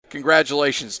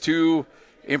congratulations. 2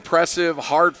 impressive,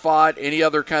 hard-fought, any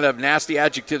other kind of nasty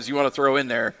adjectives you want to throw in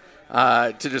there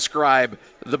to describe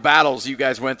the battles you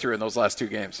guys went through in those last 2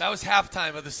 games. That was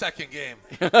halftime of the second game,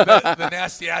 the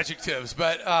nasty adjectives.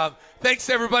 But thanks,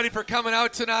 everybody, for coming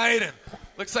out tonight. And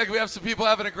looks like we have some people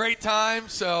having a great time.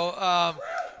 So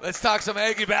let's talk some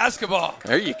Aggie basketball.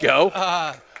 There you go.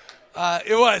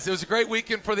 It was a great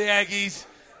weekend for the Aggies,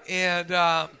 and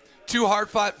 2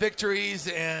 hard-fought victories.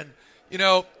 And,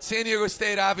 San Diego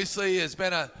State obviously has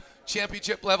been a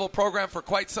championship-level program for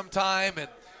quite some time,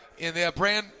 and they have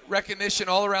brand recognition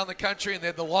all around the country, and they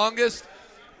had the longest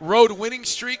road winning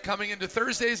streak coming into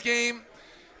Thursday's game,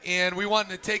 and we wanted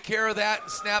to take care of that and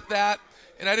snap that.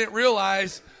 And I didn't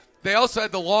realize they also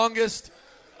had the longest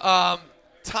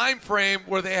time frame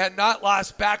where they had not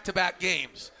lost back-to-back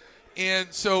games.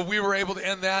 And so we were able to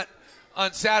end that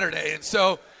on Saturday. And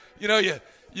so,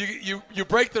 you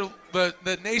break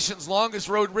the nation's longest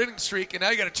road winning streak, and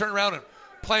now you got to turn around and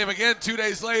play them again 2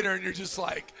 days later, and you're just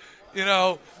like,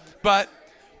 But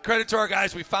credit to our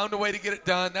guys, we found a way to get it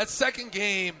done. That second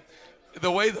game,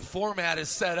 the way the format is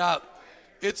set up,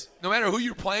 it's no matter who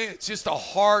you're playing, it's just a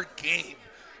hard game.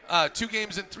 2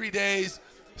 games in 3 days,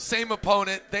 same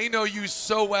opponent. They know you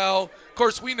so well. Of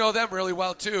course, we know them really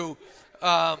well too.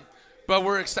 But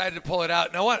we're excited to pull it out.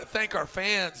 And I want to thank our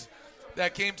fans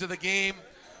that came to the game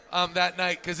that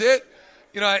night, because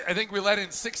I think we let in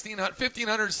 1,500,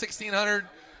 1,600,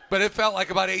 but it felt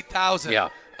like about 8,000. Yeah.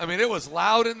 I mean, it was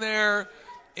loud in there,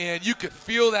 and you could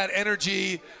feel that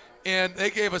energy, and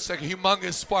they gave us a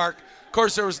humongous spark. Of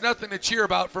course, there was nothing to cheer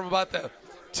about from about the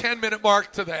 10-minute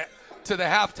mark to the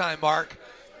halftime mark.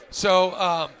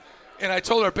 So, and I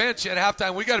told our bench at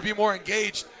halftime, we got to be more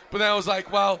engaged. But then I was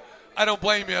like, well, I don't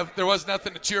blame you. There was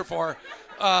nothing to cheer for.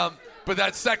 But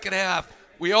that second half,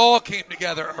 we all came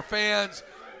together, our fans,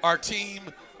 our team,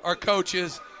 our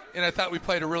coaches, and I thought we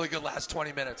played a really good last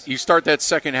 20 minutes. You start that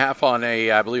second half on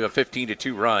I believe, a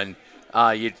 15-2 run.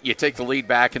 You take the lead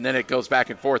back, and then it goes back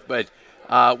and forth. But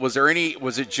was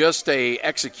it just a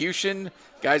execution?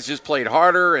 Guys just played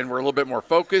harder and were a little bit more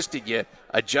focused? Did you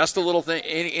adjust a little thing,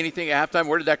 anything at halftime?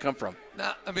 Where did that come from?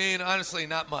 Honestly,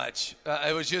 not much.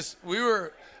 It was just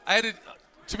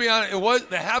to be honest,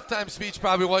 the halftime speech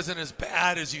probably wasn't as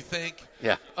bad as you think.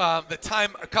 Yeah. A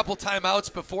couple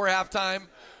timeouts before halftime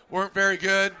weren't very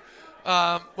good.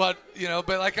 But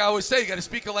like I always say, you got to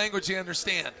speak a language you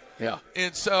understand. Yeah.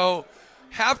 And so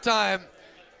halftime,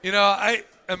 I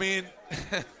mean,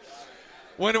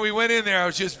 when we went in there, I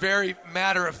was just very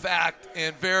matter of fact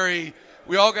and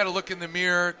we all got to look in the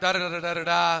mirror,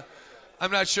 da-da-da-da-da-da.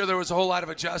 I'm not sure there was a whole lot of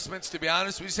adjustments, to be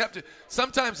honest. We just have to,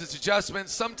 sometimes it's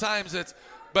adjustments, sometimes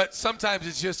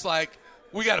it's just like,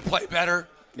 we got to play better.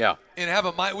 Yeah. And have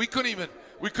a mind. We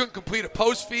couldn't complete a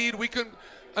post feed.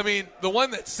 The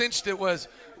one that cinched it was,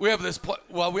 we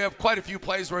have quite a few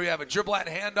plays where we have a dribble and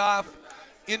handoff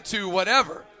into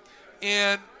whatever.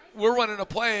 And we're running a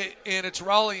play, and it's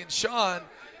Rollie and Sean,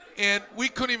 and we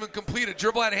couldn't even complete a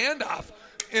dribble and handoff,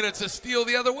 and it's a steal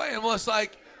the other way. I'm almost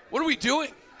like, what are we doing?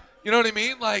 You know what I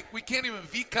mean? Like, we can't even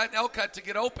V-cut and L-cut to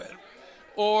get open.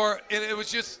 And it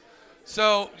was just,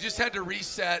 so just had to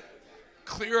reset,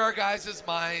 clear our guys'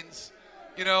 minds,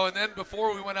 and then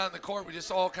before we went out on the court, we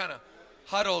just all kind of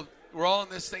huddled. We're all in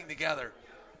this thing together.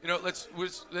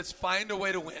 Let's find a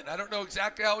way to win. I don't know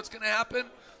exactly how it's going to happen,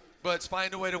 but let's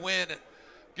find a way to win and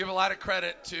give a lot of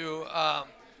credit to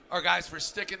our guys for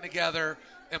sticking together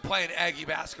and playing Aggie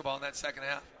basketball in that second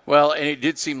half. Well, and it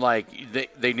did seem like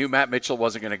they knew Matt Mitchell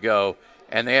wasn't going to go,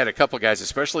 and they had a couple of guys,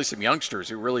 especially some youngsters,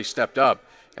 who really stepped up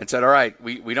and said, all right,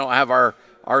 we don't have our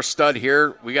stud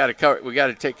here. We got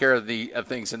to take care of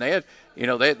things. And they had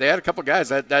they had a couple of guys.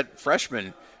 That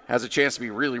freshman has a chance to be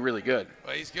really, really good.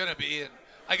 Well, he's going to be. And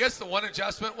I guess the one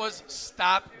adjustment was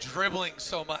stop dribbling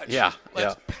so much. Yeah.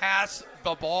 Let's pass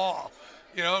the ball.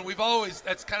 And we've always,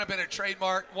 that's kind of been a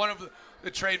trademark, one of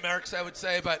the trademarks, I would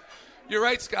say. But you're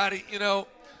right, Scotty.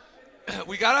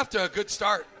 We got off to a good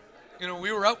start.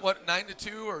 We were up,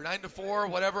 9-2 or 9-4,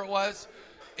 whatever it was.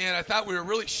 And I thought we were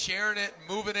really sharing it,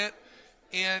 moving it.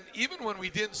 And even when we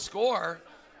didn't score,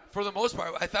 for the most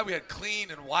part, I thought we had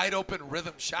clean and wide open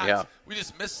rhythm shots. Yeah. We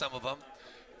just missed some of them.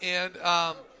 And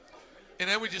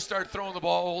then we just started throwing the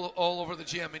ball all over the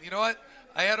gym. And you know what?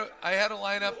 I had a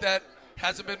lineup that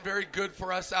hasn't been very good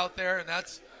for us out there, and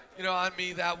that's, on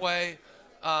me that way.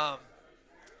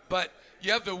 But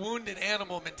you have the wounded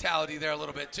animal mentality there a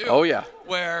little bit too. Oh, yeah.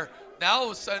 Where now all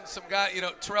of a sudden some guy,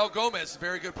 Terrell Gomez is a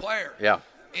very good player. Yeah.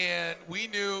 And we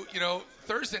knew,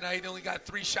 Thursday night he only got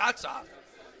 3 shots off.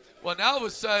 Well, now all of a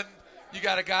sudden you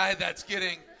got a guy that's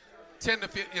getting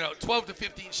 12 to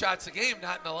 15 shots a game,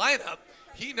 not in the lineup,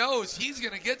 he knows he's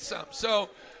going to get some. So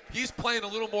he's playing a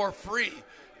little more free.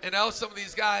 And now some of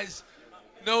these guys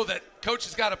know that coach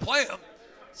has got to play them.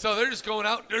 So they're just going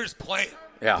out and they're just playing.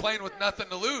 Yeah. Playing with nothing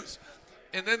to lose.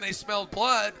 And then they smelled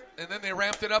blood, and then they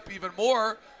ramped it up even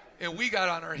more, and we got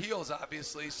on our heels,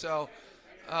 obviously. So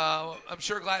I'm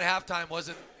sure glad halftime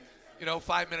wasn't,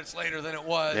 5 minutes later than it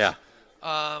was.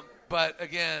 Yeah. But,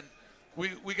 again,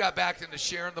 we got back into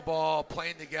sharing the ball,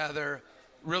 playing together,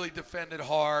 really defended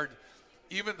hard.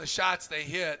 Even the shots they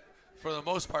hit, for the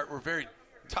most part, were very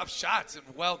tough shots and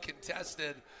well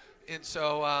contested. And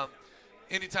so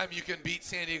anytime you can beat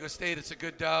San Diego State, it's a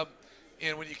good dub.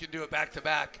 And when you can do it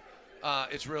back-to-back,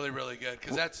 it's really, really good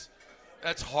because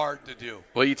that's hard to do.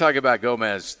 Well, you talk about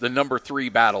Gomez. The number 3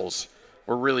 battles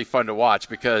were really fun to watch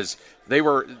because they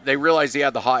realized he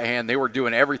had the hot hand. They were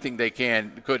doing everything they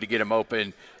could to get him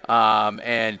open.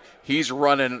 And he's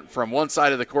running from one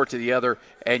side of the court to the other.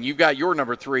 And you've got your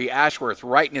number 3, Ashworth,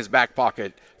 right in his back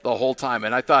pocket the whole time.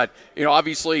 And I thought,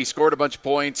 obviously he scored a bunch of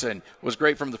points and was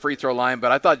great from the free throw line.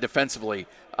 But I thought defensively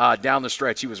down the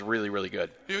stretch he was really, really good.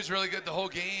 He was really good the whole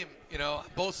game,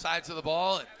 both sides of the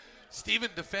ball. And Steven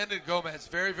defended Gomez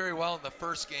very, very well in the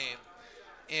first game.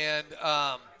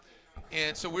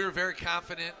 And so we were very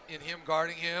confident in him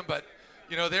guarding him. But,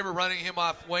 they were running him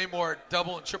off way more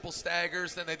double and triple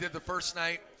staggers than they did the first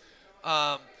night.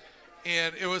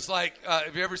 And it was like,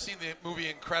 have you ever seen the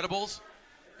movie Incredibles?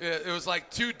 It was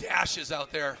like 2 dashes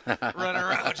out there running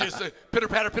around, just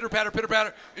pitter-patter, pitter-patter,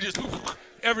 pitter-patter, and just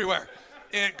everywhere.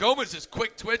 And Gomez is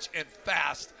quick twitch and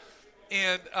fast.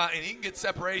 And he can get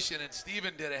separation. And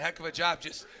Steven did a heck of a job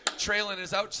just trailing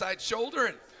his outside shoulder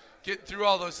and getting through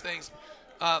all those things.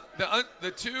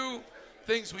 The 2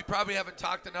 things we probably haven't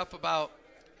talked enough about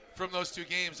from those 2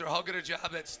 games are how good a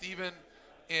job that Steven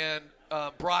and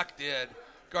Brock did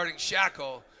guarding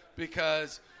Shackle.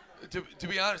 Because, to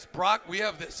be honest, Brock, we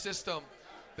have this system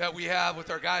that we have with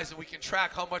our guys, and we can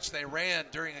track how much they ran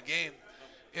during a game.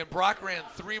 And Brock ran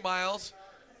 3 miles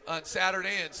on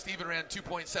Saturday, and Steven ran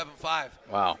 2.75.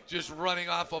 Wow. Just running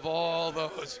off of all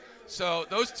those. So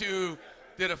those 2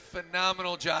 did a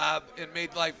phenomenal job and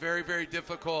made life very, very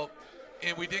difficult.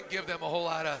 And we didn't give them a whole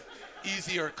lot of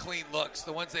easy or clean looks.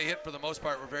 The ones they hit, for the most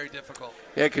part, were very difficult.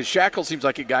 Yeah, because Shackle seems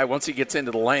like a guy, once he gets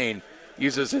into the lane,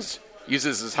 uses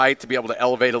his height to be able to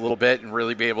elevate a little bit and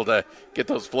really be able to get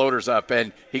those floaters up.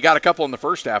 And he got a couple in the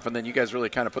first half, and then you guys really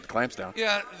kind of put the clamps down.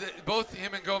 Yeah, both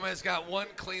him and Gomez got one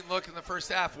clean look in the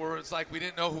first half where it's like we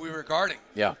didn't know who we were guarding.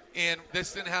 Yeah. And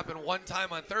this didn't happen one time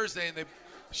on Thursday, and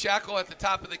Shackle at the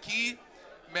top of the key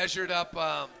measured up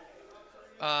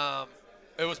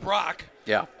it was Brock.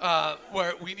 Yeah.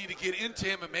 Where we need to get into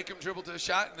him and make him dribble to the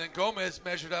shot, and then Gomez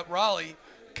measured up Rollie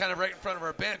kind of right in front of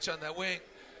our bench on that wing.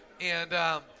 And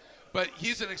but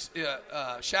he's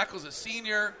Shackle's a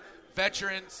senior,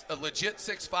 veteran, a legit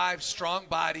 6'5",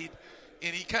 strong-bodied,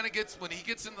 and he kind of gets, when he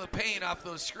gets into the paint off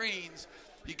those screens,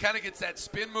 he kind of gets that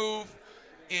spin move,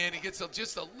 and he gets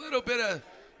just a little bit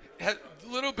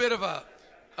of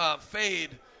a fade,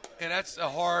 and that's a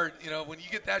hard, when you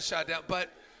get that shot down. But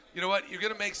you know what? You're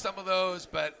going to make some of those,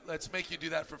 but let's make you do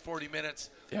that for 40 minutes.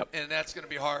 Yep. And that's going to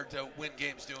be hard to win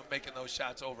games making those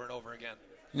shots over and over again.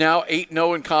 Now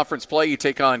 8-0 in conference play. You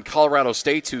take on Colorado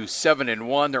State, who's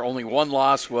 7-1. Their only one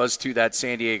loss was to that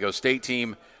San Diego State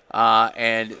team.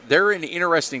 And they're an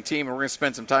interesting team, and we're going to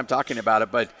spend some time talking about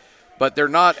it. But they're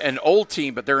not an old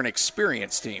team, but they're an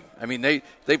experienced team. I mean, they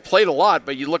played a lot,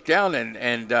 but you look down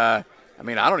and I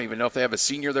don't even know if they have a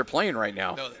senior they're playing right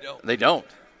now. No, they don't. They don't.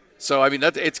 So, I mean,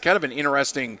 it's kind of an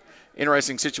interesting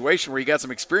situation where you got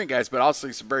some experienced guys, but also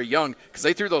some very young, because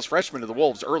they threw those freshmen to the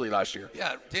Wolves early last year.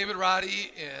 Yeah, David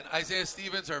Roddy and Isaiah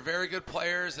Stevens are very good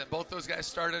players, and both those guys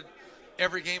started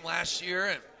every game last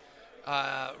year.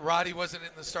 And Roddy wasn't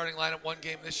in the starting lineup one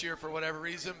game this year for whatever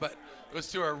reason, but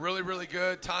those 2 are really, really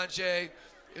good. Tanjay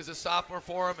is a sophomore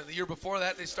for them, and the year before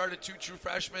that they started 2 true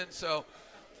freshmen. So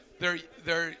they're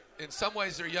in some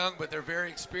ways they're young, but they're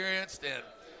very experienced. And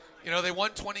they won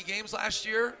 20 games last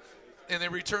year, and they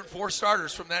returned 4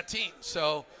 starters from that team.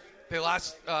 So they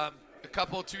lost a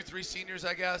couple, 2, 3 seniors,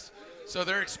 I guess. So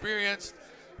they're experienced.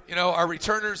 Our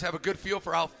returners have a good feel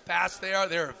for how fast they are.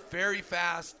 They're very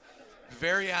fast,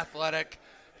 very athletic.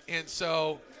 And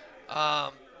so,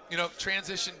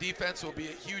 transition defense will be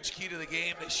a huge key to the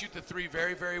game. They shoot the 3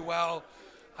 very, very well.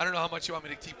 I don't know how much you want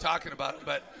me to keep talking about them,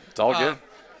 but it's all good.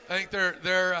 I think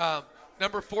they're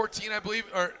number 14, I believe,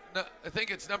 or no, I think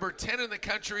it's number 10 in the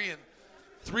country in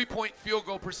three-point field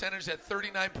goal percentage at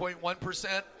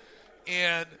 39.1%,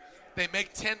 and they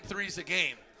make 10 threes a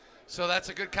game. So that's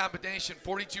a good combination.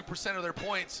 42% of their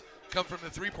points come from the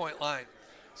three-point line.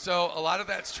 So a lot of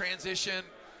that's transition.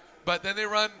 But then they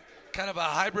run kind of a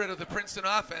hybrid of the Princeton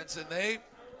offense, and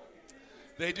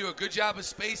they do a good job of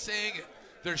spacing.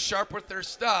 They're sharp with their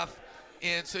stuff,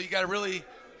 and so you got to really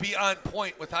be on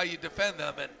point with how you defend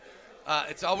them. And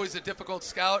it's always a difficult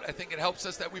scout. I think it helps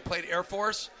us that we played Air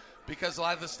Force because a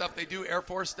lot of the stuff they do, Air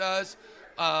Force does,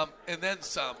 and then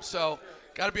some. So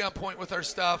got to be on point with our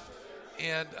stuff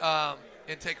and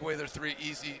take away their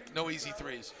no easy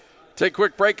threes. Take a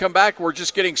quick break, come back. We're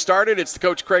just getting started. It's the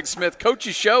Coach Craig Smith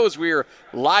Coaches Show as we are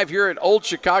live here at Old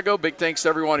Chicago. Big thanks to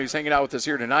everyone who's hanging out with us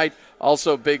here tonight.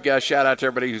 Also, big shout out to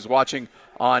everybody who's watching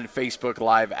on Facebook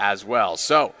Live as well.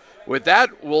 So, with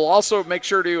that, we'll also make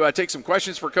sure to take some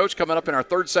questions for Coach coming up in our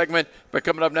third segment. But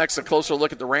coming up next, a closer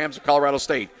look at the Rams of Colorado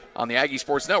State on the Aggie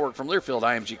Sports Network from Learfield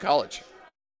IMG College.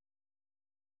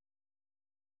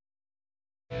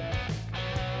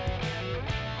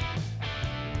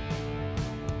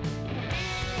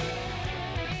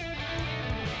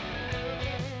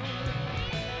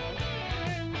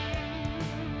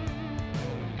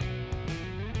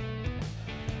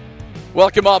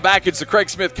 Welcome on back. It's the Craig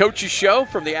Smith Coaches Show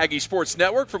from the Aggie Sports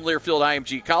Network from Learfield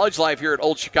IMG College, live here at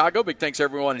Old Chicago. Big thanks to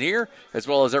everyone here, as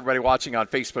well as everybody watching on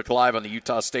Facebook Live on the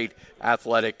Utah State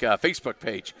Athletic Facebook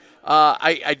page.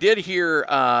 I did hear,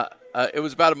 it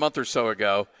was about a month or so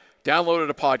ago, downloaded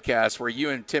a podcast where you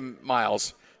and Tim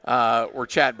Miles were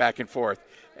chatting back and forth.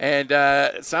 And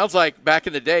it sounds like back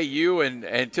in the day, you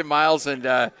and Tim Miles and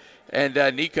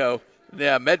Nico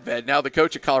Medved, now the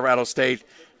coach of Colorado State,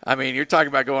 I mean, you're talking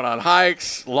about going on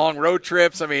hikes, long road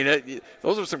trips. I mean,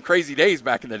 those were some crazy days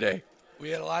back in the day. We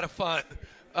had a lot of fun.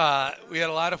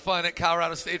 At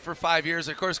Colorado State for 5 years.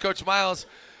 Of course, Coach Miles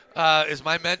is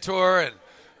my mentor, and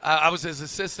I was his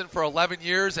assistant for 11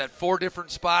 years at 4 different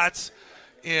spots.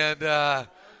 And, so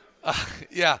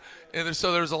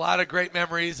there was a lot of great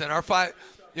memories. And our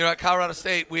at Colorado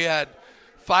State, we had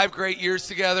 5 great years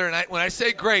together. And when I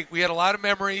say great, we had a lot of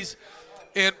memories.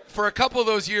 And for a couple of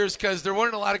those years, because there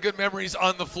weren't a lot of good memories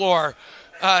on the floor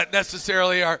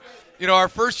necessarily, our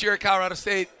first year at Colorado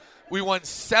State, we won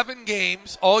 7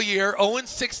 games all year,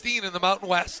 0-16 in the Mountain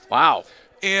West. Wow.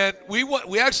 And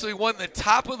we actually won the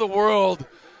top of the world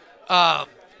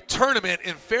tournament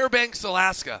in Fairbanks,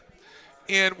 Alaska.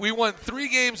 And we won 3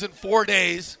 games in 4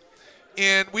 days,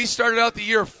 and we started out the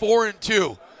year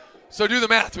 4-2. So do the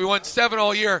math. We won 7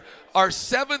 all year. Our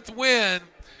 7th win.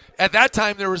 At that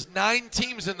time, there was 9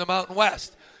 teams in the Mountain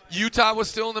West. Utah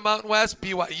was still in the Mountain West.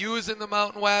 BYU was in the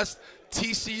Mountain West.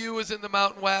 TCU was in the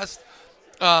Mountain West.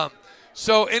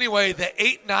 So anyway, the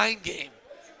 8-9 game,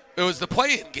 it was the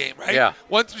play-in game, right? Yeah.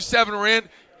 1 through 7 were in.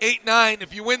 8-9,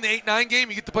 if you win the 8-9 game,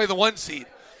 you get to play the 1 seed.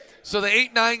 So the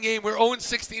 8-9 game, we're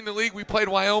 0-16 in the league. We played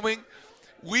Wyoming.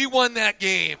 We won that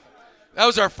game. That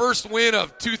was our first win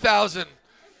of 2000,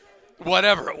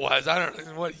 whatever it was. I don't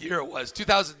know what year it was.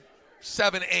 2007-8.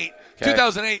 Okay.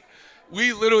 2008,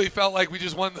 we literally felt like we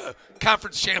just won the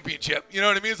conference championship. You know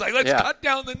what I mean? It's like, let's cut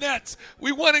down the nets.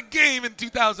 We won a game in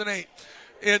 2008.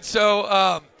 And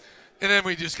so, and then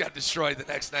we just got destroyed the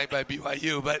next night by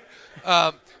BYU. But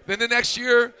then the next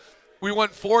year, we won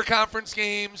 4 conference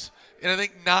games, and I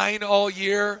think 9 all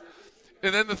year.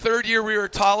 And then the third year, we were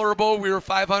tolerable. We were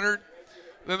 500.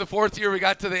 Then the 4th year, we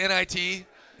got to the NIT.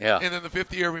 Yeah. And then the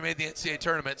 5th year, we made the NCAA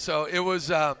tournament. So it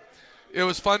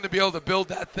was fun to be able to build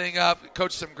that thing up,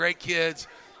 coach some great kids,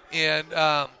 and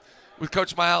with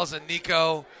Coach Miles and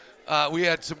Nico, we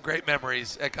had some great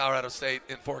memories at Colorado State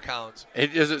in Fort Collins.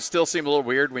 Does it still seem a little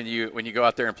weird when you go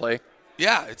out there and play?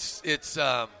 Yeah, it's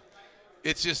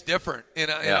just different,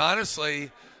 and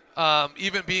honestly,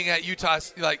 even being at Utah,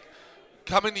 like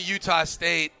coming to Utah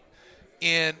State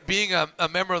and being a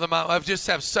member of the Mountain, I just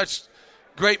have such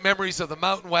great memories of the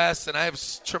Mountain West, and I have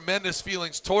tremendous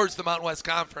feelings towards the Mountain West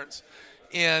Conference.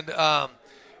 And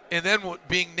then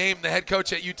being named the head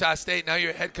coach at Utah State, now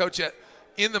you're a head coach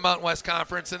in the Mountain West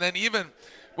Conference. And then even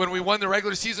when we won the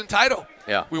regular season title,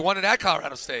 we won it at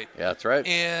Colorado State. Yeah, that's right.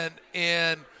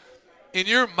 And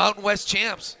you're Mountain West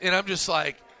champs, and I'm just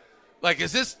like,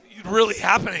 is this really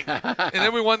happening? And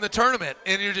then we won the tournament,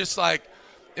 and you're just like,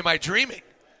 am I dreaming?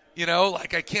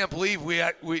 I can't believe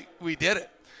we did it.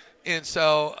 And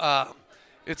so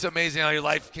it's amazing how your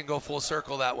life can go full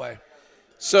circle that way.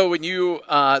 So when you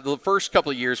the first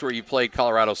couple of years where you played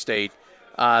Colorado State,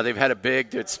 they've had a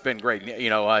big that's been great.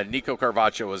 Nico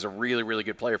Carvacho was a really, really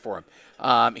good player for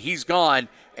him. He's gone,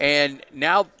 and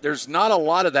now there's not a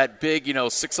lot of that big,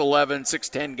 6'11",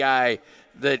 6'10" guy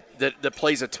that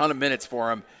plays a ton of minutes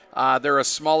for him. They're a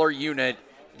smaller unit,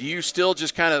 do you still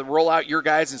just kind of roll out your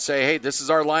guys and say, hey, this is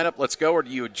our lineup, let's go, or do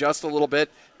you adjust a little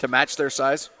bit to match their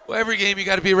size? Well, every game you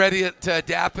got to be ready to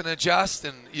adapt and adjust,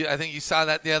 and I think you saw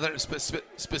that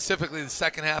specifically the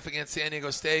second half against San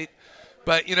Diego State.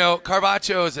 But,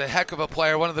 Carvacho is a heck of a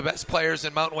player, one of the best players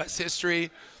in Mountain West history.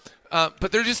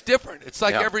 But they're just different. It's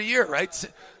like every year, right?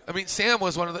 I mean, Sam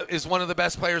is one of the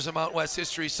best players in Mountain West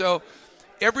history. So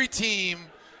every team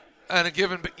on a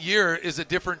given year is a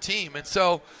different team. And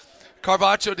so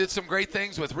Carvacho did some great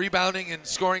things with rebounding and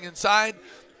scoring inside,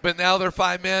 but now they're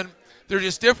 5 men. They're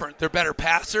just different. They're better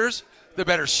passers. They're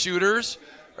better shooters,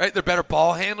 right? They're better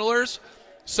ball handlers.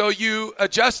 So you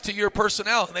adjust to your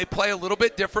personnel, and they play a little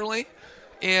bit differently.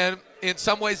 And in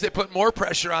some ways they put more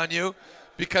pressure on you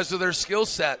because of their skill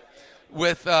set.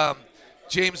 With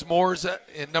James Moore's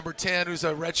in number 10, who's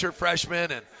a redshirt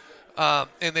freshman,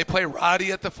 and they play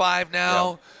Roddy at the 5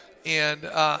 now, and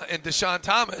Deshaun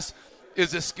Thomas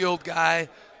is a skilled guy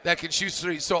that can shoot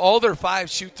threes. So all their 5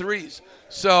 shoot threes.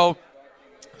 So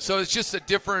it's just a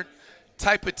different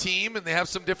type of team, and they have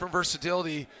some different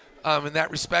versatility in that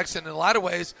respects. And in a lot of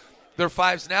ways, their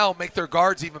 5s now make their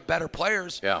guards even better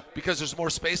players because there's more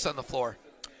space on the floor.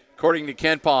 According to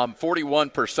Ken Palm,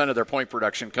 41% of their point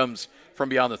production comes from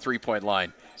beyond the three-point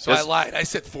line. So I lied. I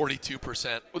said 42%.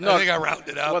 I think I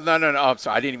rounded up. Well, no. I'm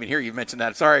sorry. I didn't even hear you mention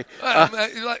that. Sorry.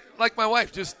 Like my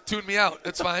wife, just tune me out.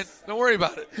 It's fine. Don't worry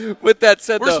about it. With that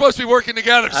said, we're supposed to be working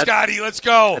together, Scotty. Let's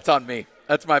go. That's on me.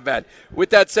 That's my bad.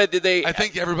 With that said, did they? I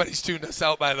think everybody's tuned us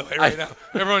out, by the way, right now.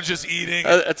 Everyone's just eating,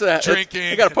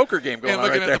 drinking. You got a poker game going on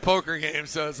looking right there. at the poker game,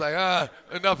 so it's like,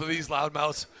 enough of these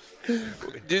loudmouths.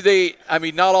 Do they? I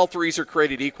mean, not all threes are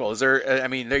created equal. Is there? I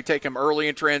mean, they take them early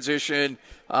in transition,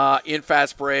 in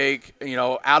fast break,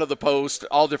 out of the post,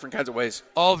 all different kinds of ways.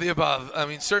 All of the above. I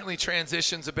mean, certainly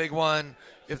transition's a big one.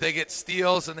 If they get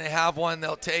steals and they have one,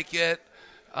 they'll take it.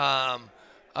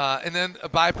 And then a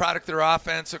byproduct of their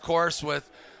offense, of course,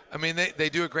 they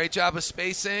do a great job of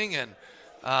spacing, and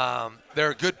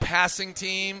they're a good passing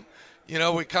team.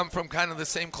 We come from kind of the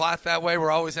same cloth that way.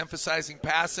 We're always emphasizing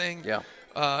passing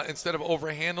instead of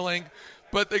overhandling.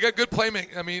 But they got good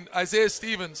playmaking. I mean, Isaiah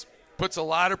Stevens puts a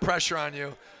lot of pressure on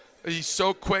you. He's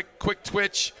so quick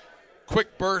twitch,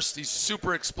 quick burst. He's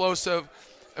super explosive.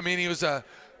 I mean, he was the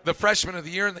freshman of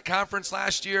the year in the conference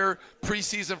last year,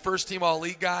 preseason first-team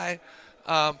all-league guy,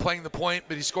 playing the point,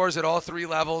 but he scores at all 3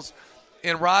 levels.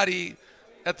 And Roddy,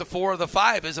 at the 4 or the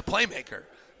 5, is a playmaker.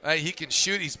 He can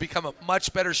shoot. He's become a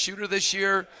much better shooter this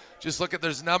year. Just look at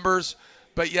those numbers.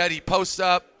 But yet he posts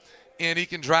up, and he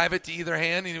can drive it to either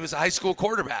hand. And he was a high school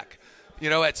quarterback, at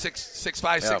 6'5",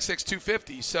 6'6",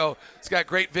 250. So he's got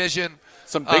great vision.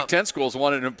 Some Big Ten schools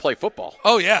wanted him to play football.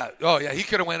 Oh, yeah. He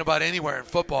could have went about anywhere in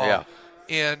football. Yeah.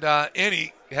 And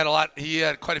he had He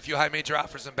had quite a few high major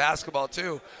offers in basketball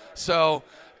too. So,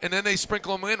 and then they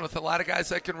sprinkle him in with a lot of guys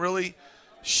that can really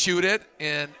shoot it,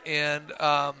 and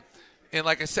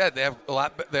like I said, they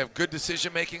have good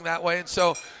decision making that way. And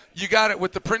so you got it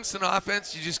with the Princeton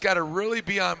offense. You just got to really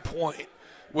be on point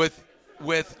with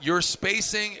your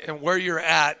spacing and where you're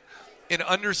at, and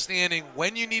understanding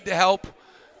when you need to help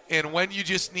and when you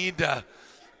just need to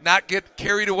not get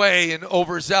carried away and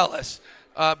overzealous.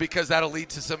 Because that'll lead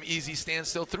to some easy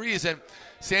standstill threes. And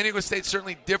San Diego State's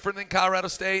certainly different than Colorado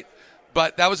State,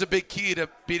 but that was a big key to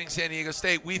beating San Diego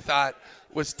State, we thought,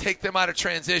 was take them out of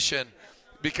transition,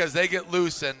 because they get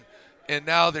loose and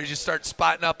now they just start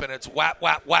spotting up, and it's whap,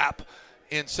 whap, whap.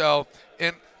 And so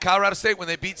in Colorado State, when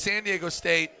they beat San Diego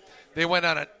State, they went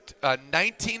on a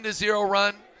 19-0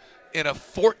 run and a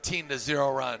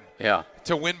 14-0 run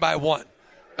to win by 1.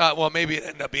 Well, maybe it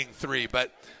ended up being 3,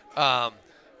 but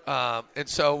and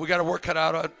so we got a work cut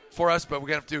out for us, but we're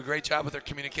going to have to do a great job with our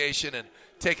communication and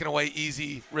taking away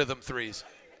easy rhythm threes.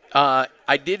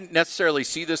 I didn't necessarily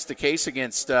see this the case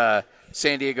against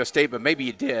San Diego State, but maybe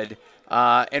you did.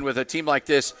 And with a team like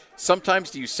this,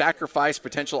 sometimes do you sacrifice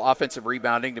potential offensive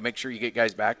rebounding to make sure you get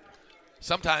guys back?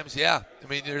 Sometimes, yeah. I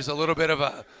mean, there's a little bit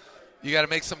of you got to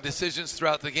make some decisions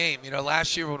throughout the game.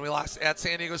 Last year when we lost at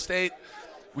San Diego State,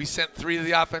 we sent 3 to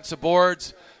the offensive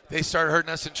boards. They started hurting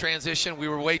us in transition. We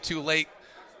were way too late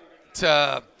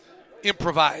to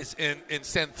improvise and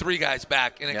send 3 guys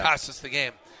back, and it cost us the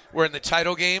game. Where in the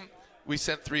title game, we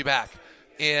sent 3 back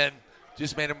and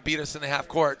just made them beat us in the half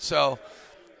court. So,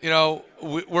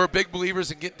 we're big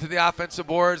believers in getting to the offensive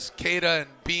boards. Keita and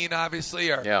Bean,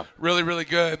 obviously, are really, really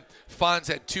good. Fonz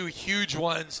had 2 huge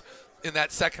ones in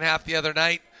that second half the other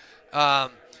night.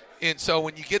 And so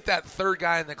when you get that 3rd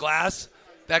guy in the glass,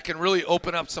 that can really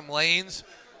open up some lanes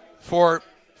for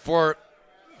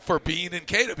Bean and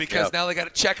Keita, because now they got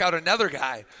to check out another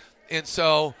guy. And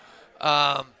so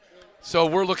So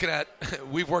we're looking at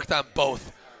we've worked on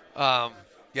both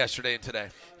yesterday and today.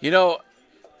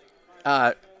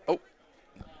 I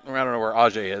don't know where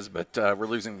Ajay is, but we're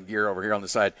losing gear over here on the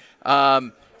side.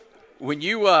 When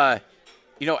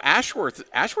Ashworth's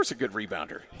a good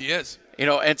rebounder. He is.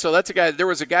 And so that's a guy. There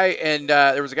was a guy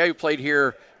who played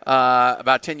here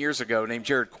about 10 years ago named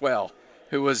Jared Quell,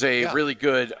 who was a really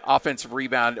good offensive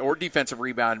rebound or defensive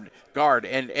rebound guard,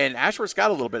 and Ashworth's got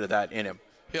a little bit of that in him.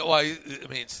 Yeah, well,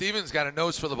 Steven's got a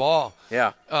nose for the ball.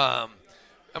 Yeah.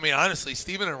 Honestly,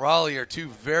 Steven and Rollie are two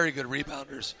very good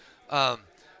rebounders.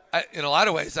 In a lot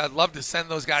of ways, I'd love to send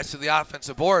those guys to the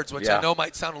offensive boards, which I know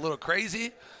might sound a little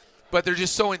crazy, but they're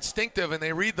just so instinctive, and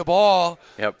they read the ball,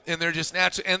 and they're just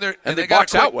natural, and they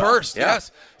got a quick burst. Yeah.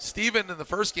 Yes, Steven in the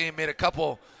first game had a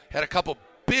couple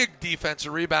big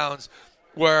defensive rebounds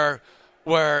where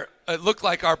it looked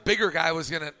like our bigger guy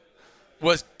was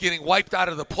getting wiped out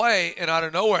of the play, and out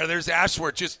of nowhere, there's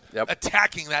Ashworth just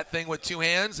attacking that thing with two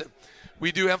hands. And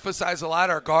we do emphasize a lot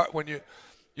our guard when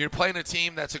you're playing a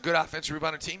team that's a good offensive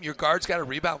rebounding team. Your guard's got to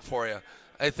rebound for you.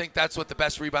 I think that's what the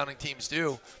best rebounding teams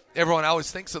do. Everyone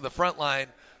always thinks of the front line,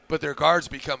 but their guards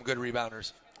become good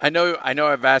rebounders. I know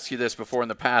I've asked you this before in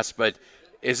the past, but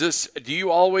do you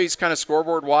always kind of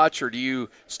scoreboard watch, or do you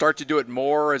start to do it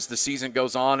more as the season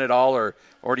goes on at all, or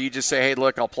do you just say, hey,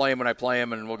 look, I'll play him when I play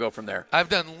him, and we'll go from there? I've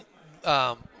done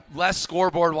less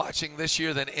scoreboard watching this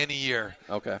year than any year.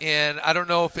 Okay. And I don't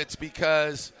know if it's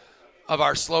because of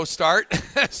our slow start,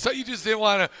 so you just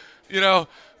didn't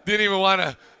even want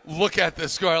to look at the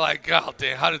score like, oh,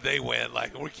 damn, how did they win?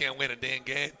 Like, we can't win a damn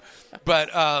game.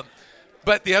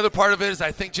 But the other part of it is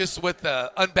I think just with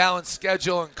the unbalanced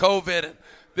schedule and COVID and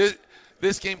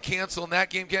this game canceled and that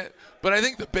game canceled. But I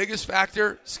think the biggest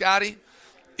factor, Scotty,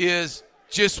 is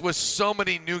just with so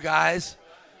many new guys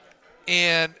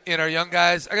and our young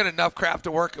guys, I got enough crap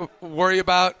to worry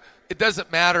about. It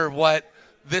doesn't matter what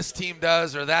this team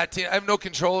does or that team. I have no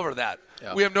control over that.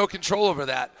 Yeah. We have no control over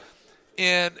that.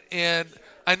 And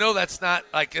I know that's not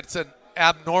like it's an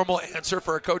abnormal answer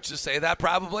for a coach to say that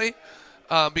probably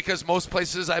because most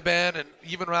places I've been, and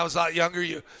even when I was a lot younger,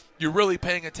 you're really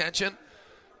paying attention.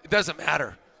 It doesn't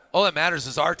matter. All that matters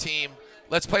is our team.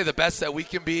 Let's play the best that we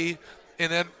can be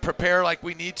and then prepare like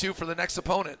we need to for the next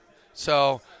opponent.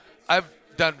 So I've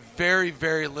done very,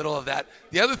 very little of that.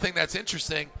 The other thing that's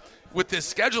interesting with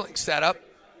this scheduling setup,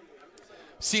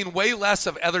 seen way less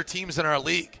of other teams in our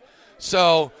league.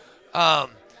 So,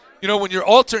 when you're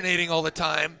alternating all the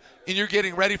time and you're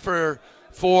getting ready for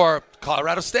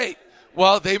Colorado State,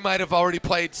 well, they might have already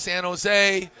played San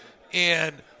Jose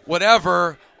and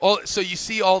whatever. So you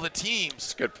see all the teams.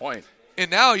 That's a good point. And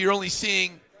now you're only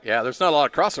seeing. Yeah, there's not a lot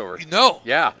of crossover. No.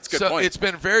 Yeah, it's a good point. It's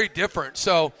been very different.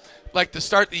 So, like to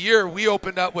start the year, we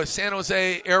opened up with San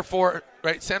Jose Air Force,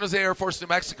 right? San Jose Air Force, New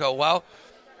Mexico. Well,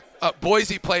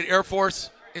 Boise played Air Force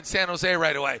in San Jose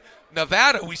right away.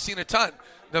 Nevada, we've seen a ton.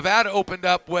 Nevada opened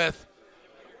up with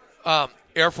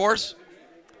Air Force.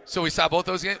 So we saw both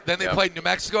those games. Then they played New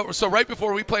Mexico. So right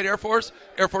before we played Air Force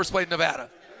played Nevada.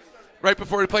 Right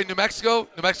before we played New Mexico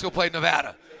played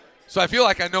Nevada. So I feel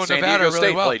like I know Nevada really well. San Diego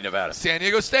State played Nevada. San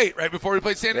Diego State, right before we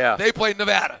played San Diego, they played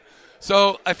Nevada.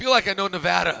 So I feel like I know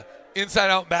Nevada inside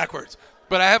out and backwards.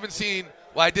 But I haven't seen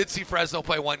 – well, I did see Fresno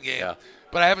play one game. Yeah.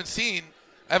 But I haven't seen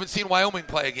Wyoming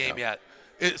play a game yet.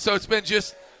 So it's been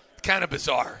just kind of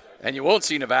bizarre. And you won't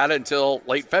see Nevada until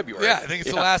late February. Yeah, I think it's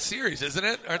the last series, isn't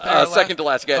it? Second to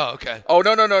last game. Oh, okay. Oh,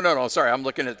 no. Sorry, I'm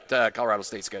looking at Colorado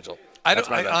State schedule.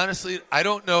 Honestly, I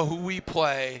don't know who we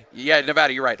play. Yeah,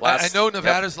 Nevada, you're right. I know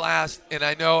Nevada's last, and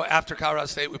I know after Colorado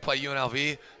State we play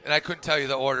UNLV, and I couldn't tell you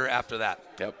the order after that.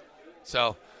 Yep.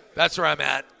 So that's where I'm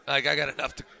at. Like, I got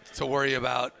enough to worry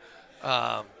about.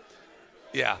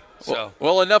 Yeah. So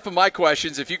well, enough of my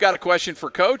questions. If you got a question for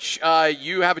Coach,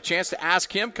 you have a chance to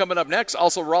ask him coming up next.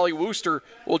 Also, Rollie Wooster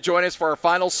will join us for our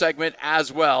final segment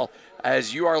as well,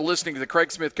 as you are listening to the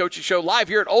Craig Smith Coaching Show live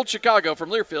here at Old Chicago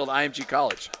from Learfield IMG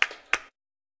College.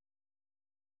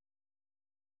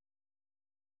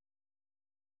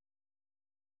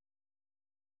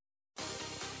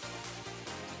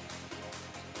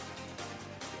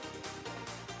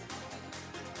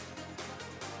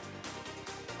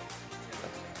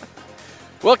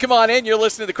 Welcome on in. You're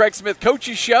listening to the Craig Smith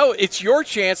Coaches Show. It's your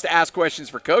chance to ask questions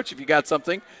for Coach. If you got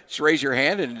something, just raise your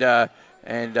hand, and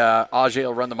Ajay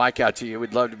will run the mic out to you.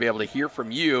 We'd love to be able to hear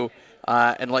from you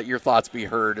and let your thoughts be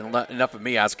heard, and enough of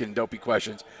me asking dopey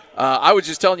questions. I was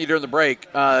just telling you during the break,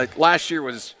 last year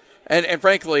was, and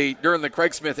frankly, during the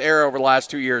Craig Smith era over the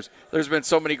last 2 years, there's been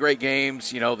so many great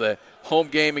games. You know, the home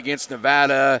game against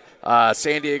Nevada,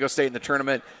 San Diego State in the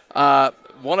tournament.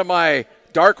 One of my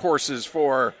dark horses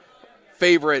for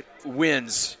favorite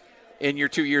wins in your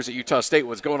 2 years at Utah State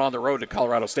was going on the road to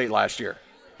Colorado State last year.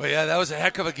 Well, yeah, that was a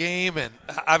heck of a game, and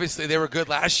obviously they were good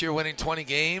last year, winning 20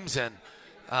 games, and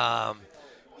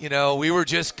we were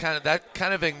just kind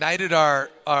of ignited our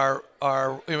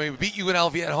we beat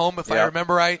UNLV at home, if I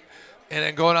remember right, and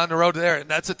then going on the road there, and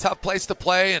that's a tough place to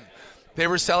play, and they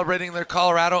were celebrating their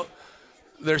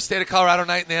state of Colorado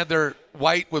night, and they had their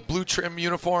white with blue trim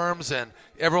uniforms, and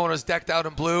everyone was decked out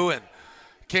in blue, and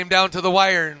came down to the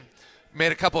wire and made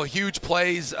a couple of huge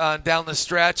plays down the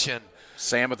stretch, and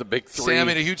Sam with a big three. Sam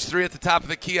made a huge three at the top of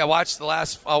the key. I'll watch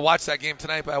that game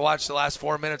tonight, but I watched the last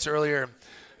 4 minutes earlier.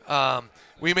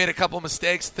 We made a couple of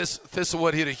mistakes.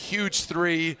 Thistlewood hit a huge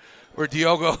three where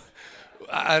Diogo,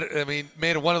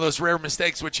 made one of those rare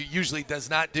mistakes, which he usually does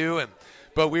not do.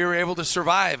 But we were able to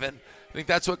survive, and I think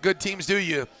that's what good teams do.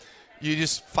 You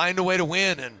just find a way to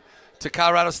win. And to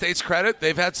Colorado State's credit,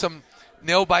 they've had some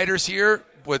nail biters here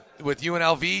with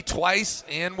UNLV twice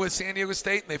and with San Diego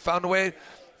State, and they found a way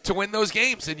to win those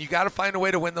games. And you got to find a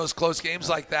way to win those close games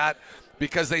like that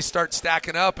because they start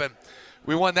stacking up. And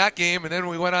we won that game, and then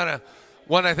we went on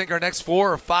won I think our next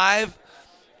 4 or 5,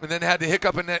 and then had the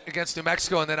hiccup against New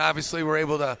Mexico, and then obviously we're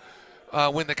able to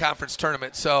win the conference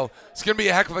tournament. So it's going to be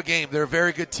a heck of a game. They're a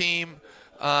very good team,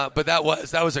 but that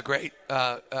was a great,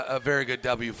 a very good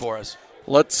W for us.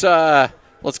 Let's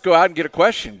go out and get a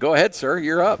question. Go ahead, sir.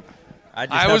 You're up.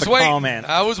 I was waiting.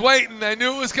 I was waiting. I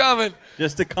knew it was coming.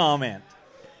 Just a comment.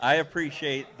 I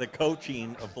appreciate the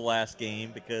coaching of the last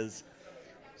game because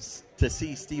to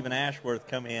see Stephen Ashworth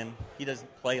come in, he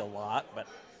doesn't play a lot, but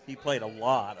he played a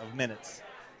lot of minutes.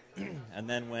 And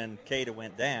then when Keita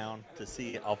went down, to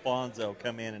see Alfonso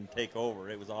come in and take over,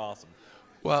 it was awesome.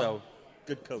 Well, so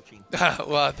good coaching.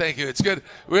 Well, thank you. It's good.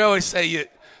 We always say you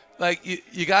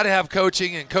got to have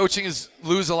coaching, and coaching is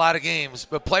lose a lot of games,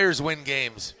 but players win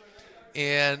games.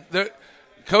 And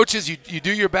coaches, you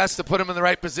do your best to put them in the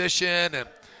right position and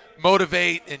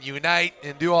motivate and unite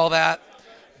and do all that.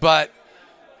 But,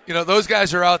 those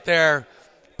guys are out there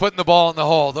putting the ball in the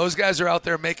hole. Those guys are out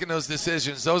there making those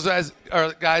decisions. Those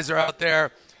guys are out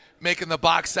there making the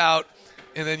box out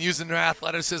and then using their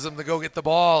athleticism to go get the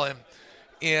ball.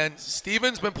 And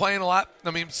Steven's been playing a lot.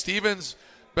 Steven's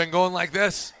been going like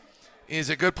this. He's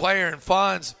a good player, and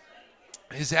Fonz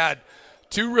has had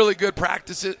 2 really good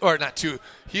practices, or not 2.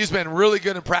 He's been really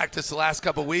good in practice the last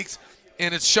couple of weeks,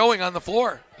 and it's showing on the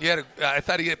floor. I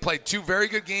thought he had played 2 very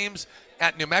good games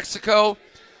at New Mexico,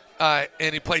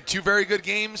 and he played 2 very good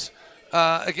games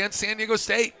against San Diego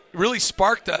State. Really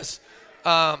sparked us.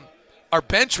 Our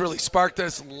bench really sparked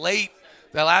us late,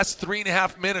 the last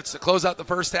 3.5 minutes to close out the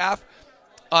first half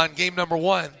on game number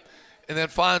 1. And then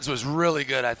Fonz was really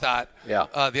good, I thought,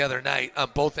 the other night on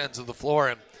both ends of the floor.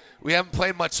 And we haven't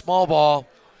played much small ball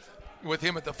with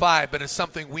him at the 5, but it's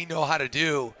something we know how to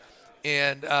do.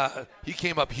 And he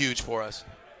came up huge for us.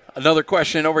 Another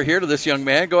question over here to this young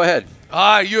man. Go ahead.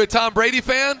 Are you a Tom Brady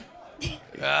fan?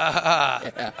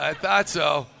 I thought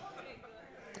so.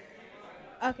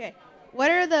 Okay. What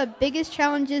are the biggest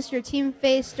challenges your team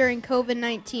faced during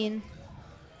COVID-19?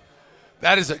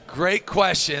 That is a great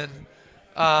question.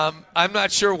 I'm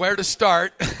not sure where to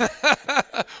start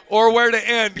or where to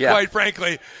end, quite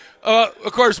frankly.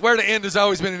 Of course, where to end has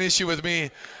always been an issue with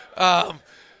me.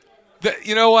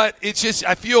 You know what? It's just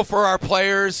I feel for our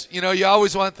players. You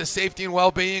always want the safety and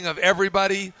well-being of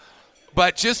everybody.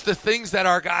 But just the things that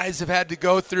our guys have had to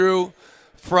go through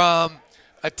from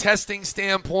a testing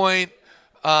standpoint,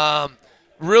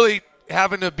 really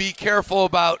having to be careful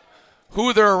about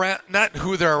who they're around, not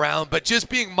who they're around, but just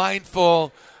being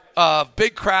mindful of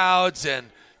big crowds and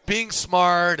being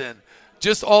smart and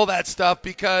just all that stuff.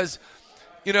 Because,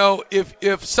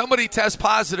 if somebody tests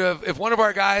positive, if one of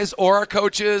our guys or our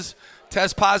coaches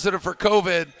test positive for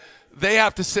COVID, they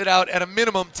have to sit out at a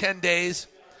minimum 10 days.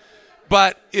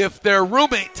 But if their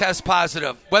roommate tests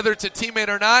positive, whether it's a teammate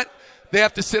or not, they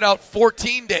have to sit out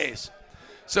 14 days.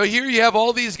 So here you have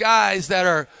all these guys that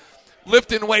are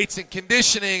lifting weights and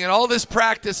conditioning and all this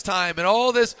practice time and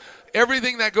all this,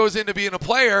 everything that goes into being a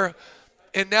player,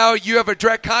 and now you have a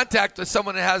direct contact with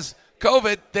someone that has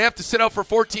COVID, they have to sit out for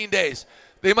 14 days.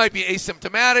 They might be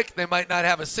asymptomatic. They might not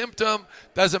have a symptom.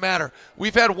 Doesn't matter.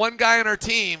 We've had one guy on our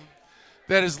team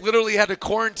that has literally had to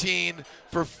quarantine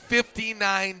for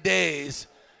 59 days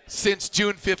since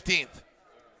June 15th.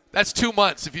 That's 2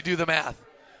 months if you do the math.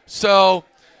 So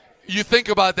you think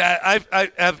about that.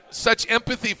 I have such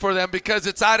empathy for them because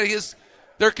it's out of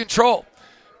their control,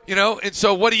 And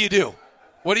so what do you do?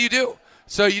 What do you do?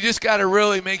 So you just got to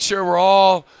really make sure we're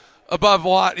all above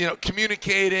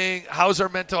communicating. How's our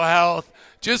mental health?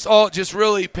 Just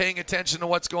really paying attention to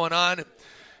what's going on.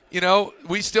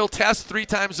 we still test 3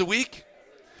 times a week.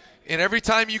 And every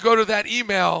time you go to that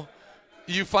email,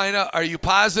 you find out, are you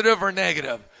positive or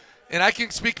negative? And I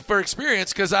can speak for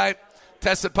experience because I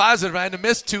tested positive. I had to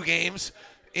miss 2 games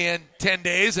in 10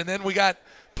 days, and then we got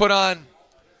put on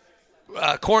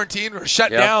quarantine or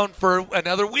shut down for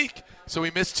another week. So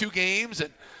we missed 2 games.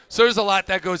 And so there's a lot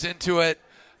that goes into it.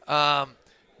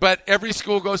 But every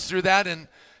school goes through that, and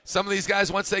some of these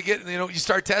guys, once they get, you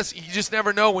start testing, you just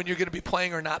never know when you're going to be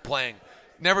playing or not playing.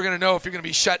 Never going to know if you're going to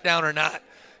be shut down or not.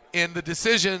 And the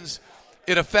decisions,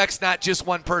 it affects not just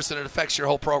one person, it affects your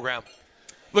whole program.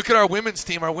 Look at our women's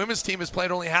team. Our women's team has played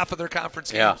only half of their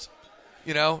conference games.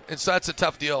 And so that's a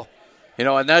tough deal.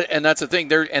 And that's the thing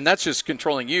there, and that's just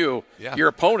controlling you. Yeah. Your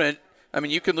opponent, I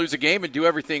mean, you can lose a game and do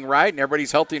everything right, and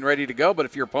everybody's healthy and ready to go, but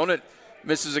if your opponent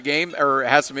misses a game or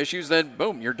has some issues, then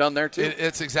boom, you're done there too.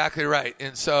 It's exactly right.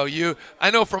 And so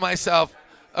I know for myself,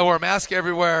 I wore a mask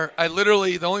everywhere. I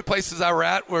literally, the only places I were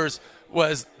at was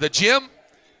the gym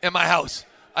and my house.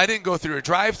 I didn't go through a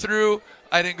drive-through.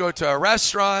 I didn't go to a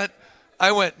restaurant.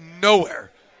 I went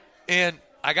nowhere, and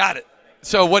I got it.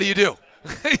 So what do?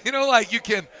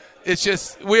 It's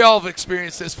just, we all have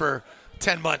experienced this for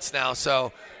 10 months now,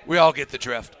 so we all get the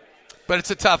drift. But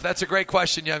that's a great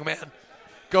question, young man.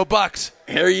 Go Bucks.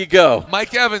 There you go.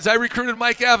 Mike Evans. I recruited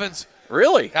Mike Evans.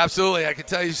 Really? Absolutely. I can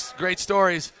tell you great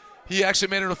stories. He actually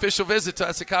made an official visit to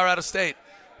us at Colorado State.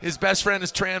 His best friend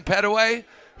is Tran Petaway,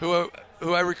 who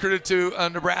I recruited to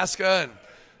Nebraska.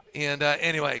 And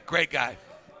anyway, great guy.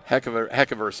 Heck of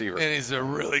a receiver. And he's a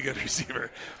really good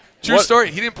receiver. True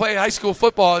story. He didn't play high school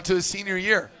football until his senior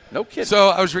year. No kidding. So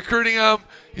I was recruiting him.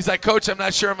 He's like, Coach, I'm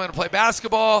not sure I'm going to play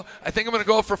basketball. I think I'm going to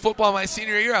go for football my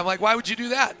senior year. I'm like, why would you do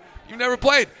that? You've never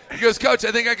played. He goes, Coach,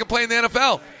 I think I can play in the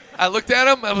NFL. I looked at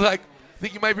him. I was like, I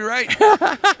think you might be right.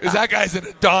 Because that guy's an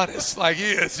Adonis. Like,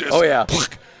 he is just. Oh, yeah.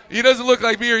 He doesn't look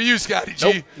like me or you, Scotty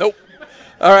G. Nope.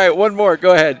 All right, one more.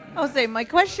 Go ahead. I'll say, my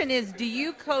question is, do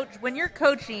you coach, when you're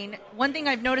coaching, one thing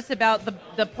I've noticed about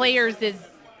the players is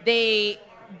they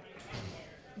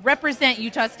represent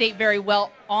Utah State very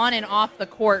well on and off the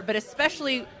court, but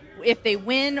especially if they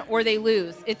win or they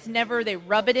lose. It's never, they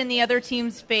rub it in the other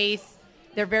team's face.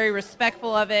 They're very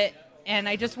respectful of it. And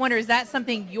I just wonder, is that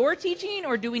something you're teaching,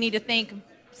 or do we need to thank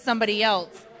somebody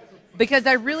else? Because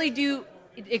I really do.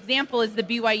 Example is the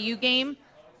BYU game.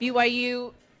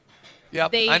 BYU.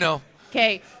 Yep, I know.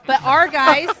 Okay, but our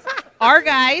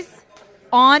guys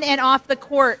on and off the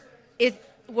court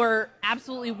were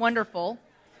absolutely wonderful.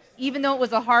 Even though it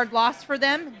was a hard loss for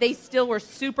them, they still were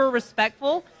super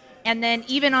respectful. And then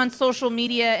even on social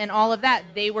media and all of that,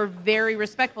 they were very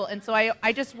respectful. And so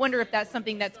I just wonder if that's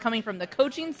something that's coming from the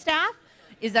coaching staff.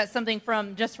 Is that something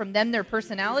from them, their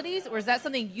personalities? Or is that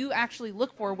something you actually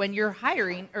look for when you're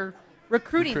hiring or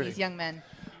recruiting these young men?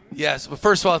 Yes. Well,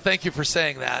 first of all, thank you for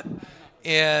saying that.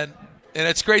 And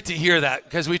it's great to hear that,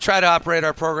 because we try to operate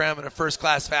our program in a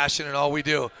first-class fashion in all we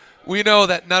do. We know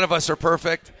that none of us are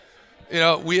perfect.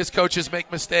 We as coaches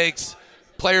make mistakes.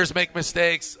 Players make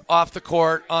mistakes off the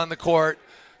court, on the court,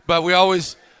 but we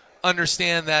always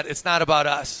understand that it's not about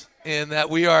us, and that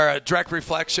we are a direct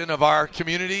reflection of our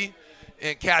community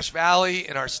in Cache Valley,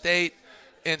 in our state,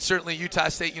 and certainly Utah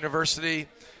State University,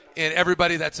 and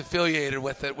everybody that's affiliated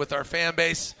with it, with our fan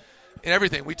base and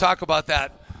everything. We talk about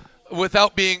that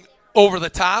without being over the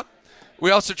top.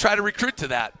 We also try to recruit to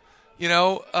that.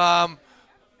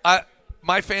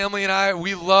 My family and I,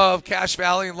 we love Cache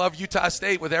Valley and love Utah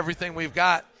State with everything we've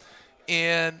got.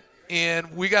 And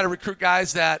we got to recruit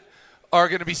guys that are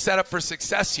going to be set up for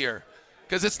success here,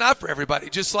 because it's not for everybody.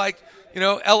 Just like,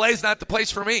 L.A. is not the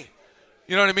place for me.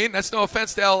 You know what I mean? That's no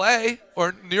offense to L.A.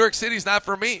 or New York City is not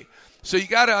for me. So you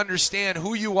got to understand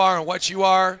who you are and what you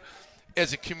are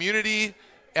as a community,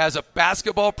 as a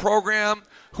basketball program,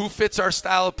 who fits our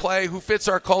style of play, who fits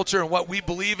our culture and what we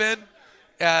believe in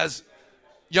as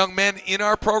young men in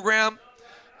our program.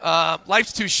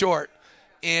 Life's too short.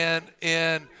 And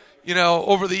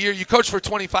over the year, you coach for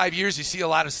 25 years, you see a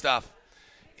lot of stuff.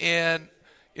 And,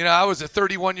 I was a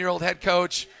 31-year-old head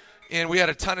coach, and we had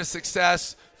a ton of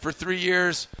success for 3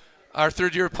 years. Our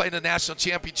third year, we played in the national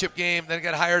championship game, then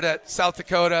got hired at South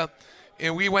Dakota.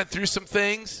 And we went through some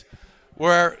things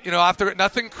where, after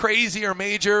nothing crazy or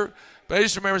major, but I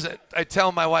just remember that I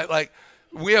tell my wife, like,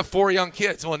 we have 4 young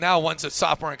kids. Well, now one's a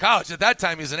sophomore in college. At that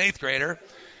time, he was an 8th grader.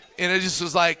 And it just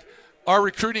was like, our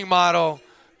recruiting model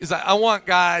is like, I want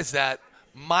guys that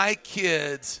my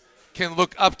kids can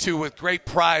look up to with great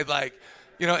pride, like,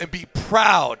 and be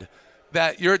proud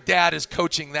that your dad is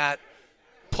coaching that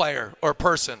player or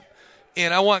person.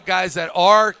 And I want guys that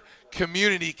our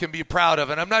community can be proud of.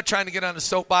 And I'm not trying to get on the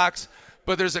soapbox,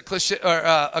 but there's a cliche or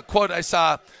a quote I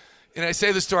saw and I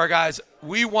say this to our guys,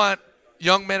 we want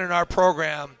young men in our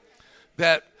program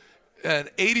that an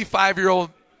 85-year-old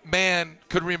man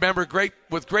could remember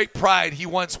with great pride he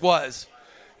once was,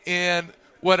 and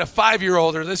what a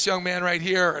 5-year-old or this young man right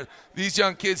here, or these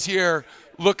young kids here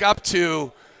look up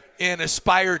to and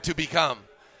aspire to become.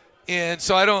 And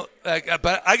so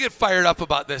but I get fired up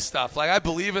about this stuff. Like, I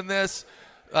believe in this.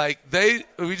 Like,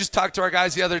 we just talked to our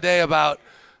guys the other day about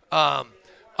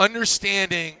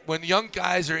understanding when young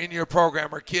guys are in your program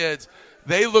or kids,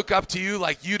 they look up to you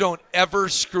like you don't ever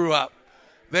screw up.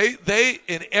 They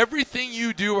in everything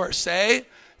you do or say,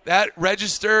 that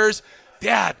registers.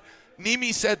 Dad,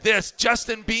 Nimi said this.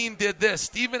 Justin Bean did this.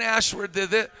 Stephen Ashworth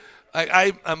did it.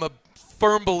 I'm a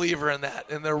firm believer in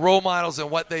that, and they're role models in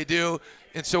what they do.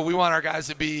 And so we want our guys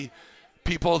to be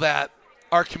people that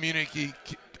our community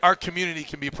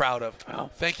can be proud of.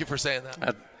 Wow. Thank you for saying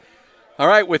that. All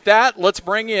right, with that, let's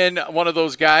bring in one of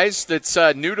those guys that's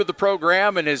new to the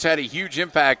program and has had a huge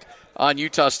impact on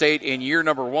Utah State in year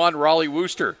number 1, Rollie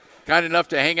Wooster. Kind enough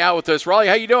to hang out with us. Rollie,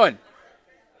 how you doing?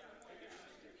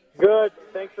 Good.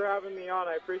 Thanks for having me on.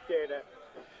 I appreciate it.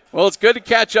 Well, it's good to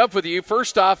catch up with you.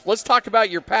 First off, let's talk about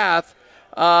your path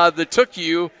that took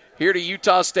you here to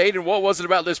Utah State, and what was it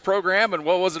about this program and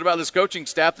what was it about this coaching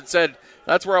staff that said,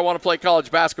 that's where I want to play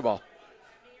college basketball?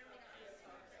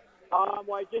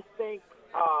 Well, I just think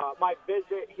my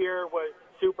visit here was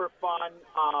super fun.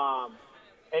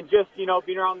 And just,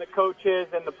 being around the coaches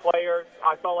and the players,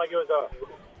 I felt like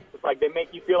it's like they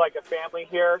make you feel like a family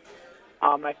here.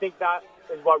 I think that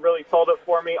is what really sold it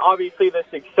for me. Obviously, the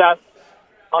success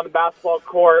on the basketball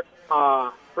court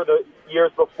for the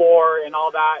years before and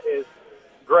all that is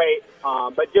great.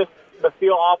 But just the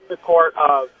feel off the court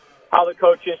of how the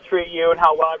coaches treat you and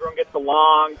how well everyone gets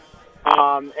along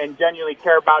and genuinely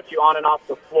care about you on and off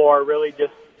the floor really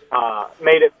just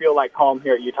made it feel like home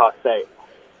here at Utah State.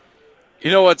 You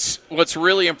know what's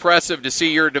really impressive to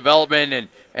see your development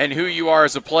and who you are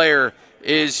as a player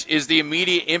is the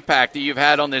immediate impact that you've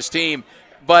had on this team.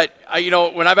 But,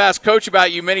 when I've asked Coach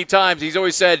about you many times, he's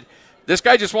always said, this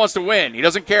guy just wants to win. He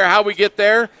doesn't care how we get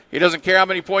there. He doesn't care how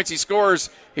many points he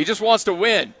scores. He just wants to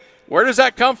win. Where does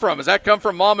that come from? Does that come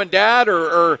from mom and dad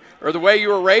or the way you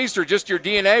were raised or just your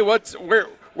DNA?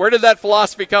 Where did that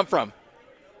philosophy come from?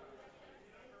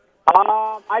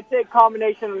 I'd say a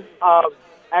combination of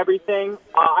everything.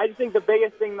 I just think the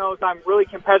biggest thing, though, is I'm really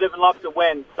competitive and love to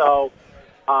win. So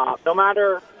no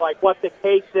matter what the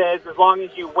case is, as long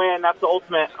as you win, that's the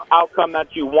ultimate outcome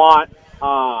that you want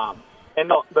and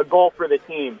the goal for the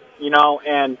team,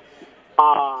 And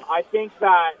I think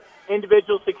that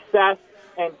individual success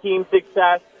and team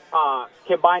success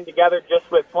combined together just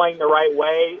with playing the right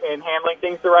way and handling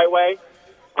things the right way.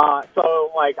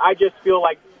 So I just feel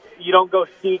like you don't go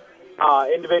seek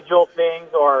individual things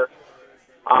or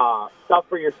stuff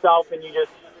for yourself, and you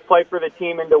just play for the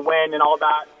team and to win, and all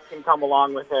that can come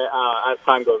along with it as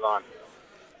time goes on.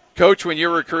 Coach, when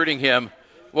you're recruiting him,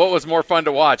 what was more fun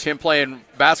to watch, him playing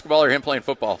basketball or him playing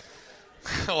football?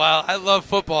 Well, I love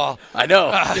football. I know.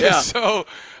 Yeah. So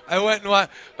I went and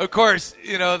watched, of course,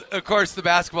 the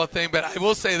basketball thing, but I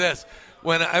will say this.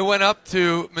 When I went up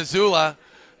to Missoula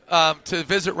to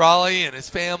visit Rollie and his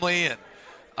family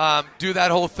and do that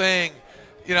whole thing,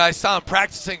 I saw him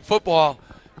practicing football,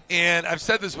 and I've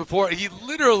said this before, he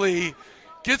literally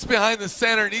gets behind the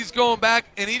center, and he's going back,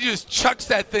 and he just chucks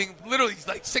that thing literally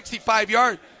like 60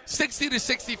 to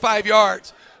 65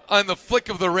 yards on the flick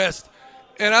of the wrist.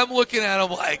 And I'm looking at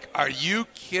him like, are you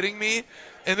kidding me?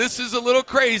 And this is a little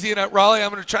crazy, and at Rollie,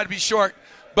 I'm going to try to be short,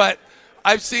 but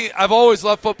I've always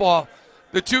loved football.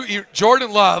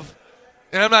 Jordan Love,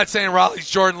 and I'm not saying Rollie's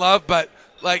Jordan Love, but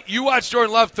you watch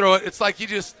Jordan Love throw it, it's like he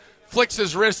just flicks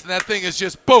his wrist, and that thing is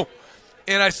just boom.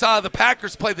 And I saw the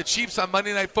Packers play the Chiefs on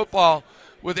Monday Night Football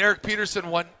with Eric Peterson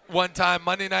one time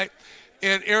Monday night,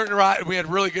 and we had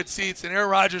really good seats, and Aaron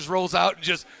Rodgers rolls out and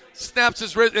just snaps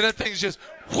his wrist, and that thing's just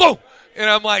whoa. And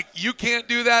I'm like, you can't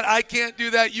do that. I can't do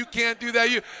that. You can't do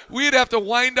that. We'd have to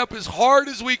wind up as hard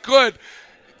as we could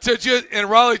and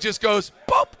Rollie just goes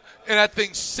bump, and that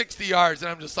thing's 60 yards, and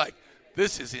I'm just like,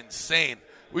 this is insane.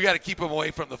 We got to keep him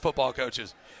away from the football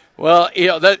coaches. Well,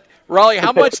 Rollie,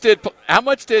 how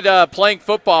much did playing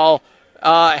football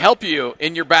help you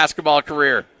in your basketball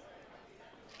career?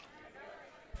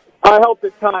 I helped a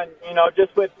ton,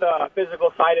 just with the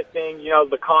physical side of things,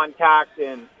 the contact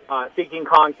and seeking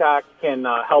contact can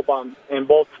help in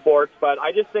both sports. But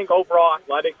I just think overall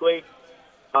athletically,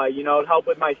 it helped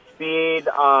with my speed,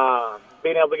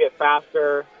 being able to get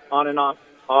faster on and off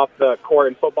the court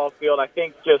and football field. I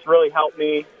think just really helped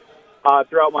me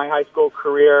throughout my high school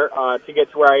career to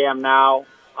get to where I am now.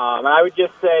 And I would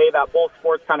just say that both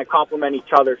sports kind of complement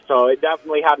each other, so it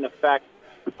definitely had an effect,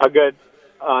 a good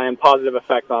and positive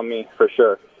effect on me for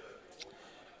sure.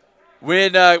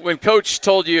 When Coach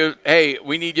told you, hey,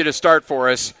 we need you to start for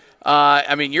us,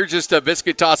 I mean, you're just a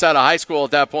biscuit toss out of high school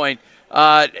at that point.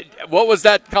 What was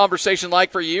that conversation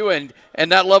like for you and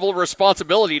that level of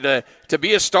responsibility to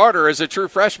be a starter as a true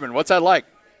freshman? What's that like?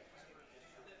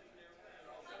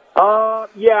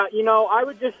 Yeah, I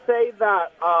would just say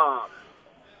that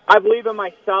I believe in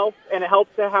myself, and it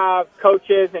helps to have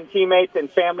coaches and teammates and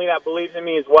family that believes in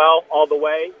me as well all the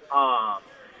way.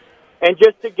 And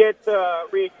just to get the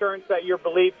reassurance that you're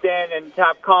believed in and to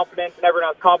have confidence and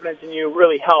everyone has confidence in you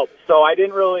really helps. So I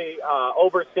didn't really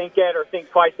overthink it or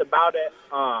think twice about it.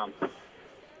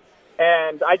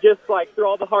 And I just, through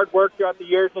all the hard work throughout the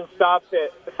years and stuff,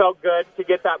 it felt good to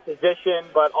get that position,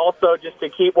 but also just to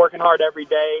keep working hard every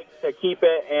day to keep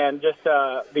it and just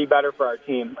be better for our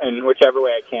team in whichever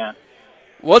way I can.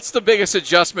 What's the biggest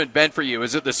adjustment been for you?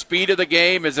 Is it the speed of the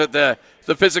game? Is it the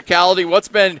physicality? What's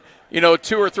been, 2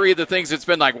 or 3 of the things that's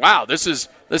been like, wow, this is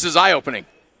eye-opening?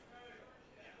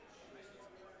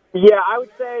 Yeah, I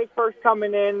would say first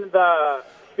coming in, the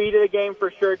speed of the game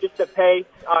for sure, just the pace,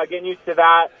 getting used to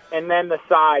that, and then the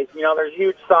size. There's a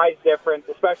huge size difference,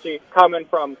 especially coming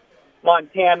from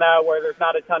Montana where there's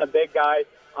not a ton of big guys.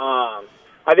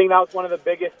 I think that was one of the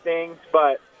biggest things,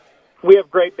 but we have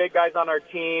great big guys on our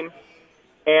team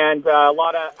and a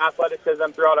lot of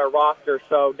athleticism throughout our roster.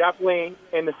 So definitely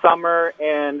in the summer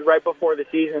and right before the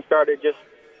season started, just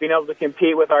being able to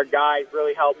compete with our guys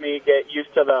really helped me get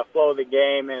used to the flow of the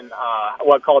game and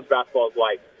what college basketball is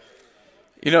like.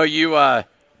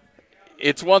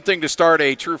 It's one thing to start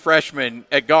a true freshman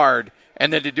at guard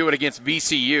and then to do it against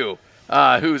VCU,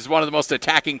 who's one of the most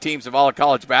attacking teams of all of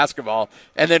college basketball,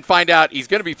 and then find out he's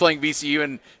going to be playing VCU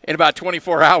in about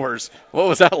 24 hours. What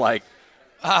was that like?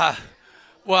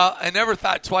 Well, I never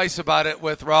thought twice about it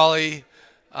with Rollie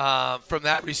from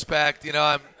that respect.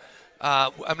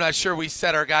 I'm not sure we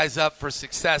set our guys up for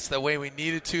success the way we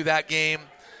needed to that game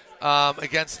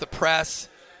against the press.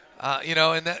 Like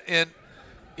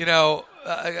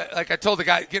I told the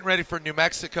guy getting ready for New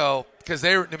Mexico, because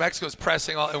New Mexico's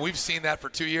pressing all, and we've seen that for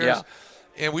 2 years. Yeah.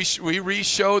 And we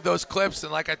re-showed those clips,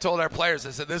 and like I told our players,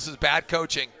 I said, this is bad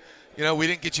coaching. We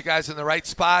didn't get you guys in the right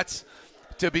spots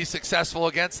to be successful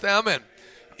against them,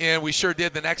 and we sure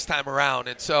did the next time around.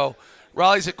 And so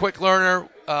Rollie's a quick learner.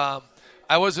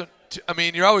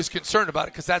 You're always concerned about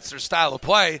it because that's their style of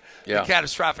play, the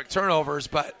catastrophic turnovers.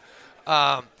 But,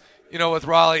 with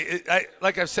Rollie,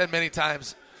 like I've said many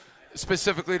times,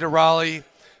 specifically to Rollie,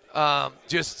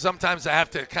 just sometimes I have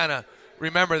to kind of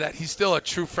remember that he's still a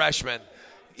true freshman,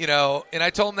 and I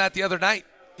told him that the other night,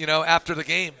 after the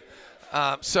game.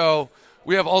 So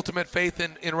we have ultimate faith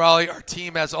in Rollie. Our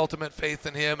team has ultimate faith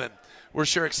in him, and we're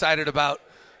sure excited about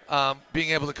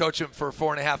being able to coach him for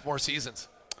 4.5 more seasons.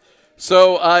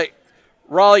 So,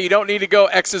 Rollie, you don't need to go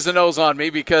X's and O's on me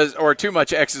or too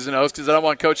much X's and O's, because I don't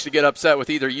want Coach to get upset with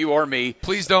either you or me.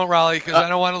 Please don't, Rollie, because I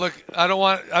don't want to look.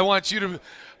 I want you to,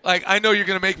 I know you're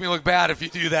going to make me look bad if you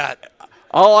do that.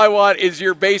 All I want is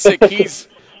your basic keys.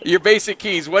 Your basic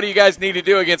keys. What do you guys need to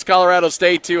do against Colorado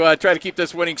State to try to keep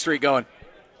this winning streak going?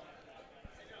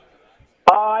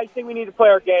 I think we need to play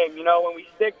our game. When we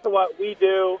stick to what we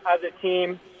do as a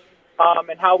team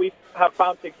and how we have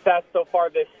found success so far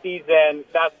this season,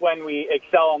 that's when we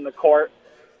excel on the court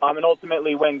and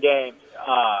ultimately win games.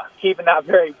 Keeping that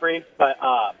very brief, but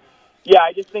I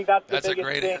just think that's the biggest a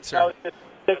great thing. answer. Just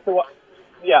stick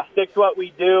to what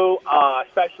we do,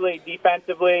 especially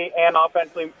defensively and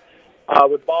offensively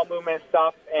with ball movement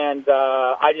stuff. And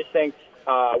I just think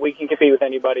we can compete with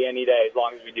anybody any day as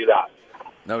long as we do that.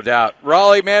 No doubt.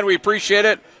 Rollie, man, we appreciate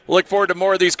it. Look forward to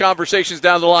more of these conversations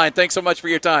down the line. Thanks so much for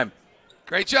your time.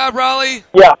 Great job, Rollie.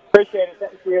 Yeah, appreciate it.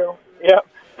 Thank you. Yep.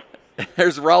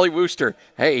 There's Rollie Wooster.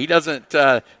 Hey, he doesn't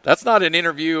that's not an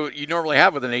interview you normally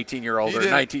have with an 18-year-old or a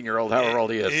 19-year-old, however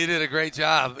old he is. He did a great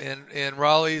job. And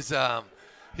Rollie's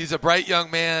he's a bright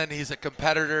young man. He's a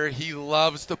competitor. He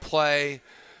loves to play.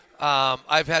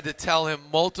 I've had to tell him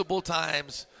multiple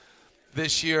times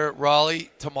this year, Rollie,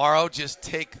 tomorrow just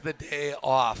take the day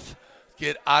off.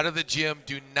 Get out of the gym.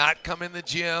 Do not come in the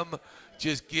gym.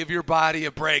 Just give your body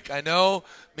a break. I know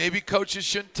maybe coaches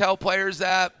shouldn't tell players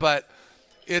that, but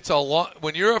it's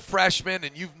when you're a freshman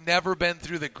and you've never been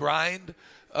through the grind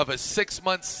of a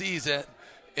 6-month season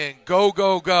and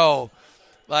go,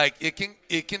 like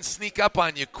it can sneak up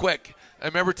on you quick. I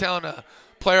remember telling a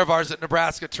player of ours at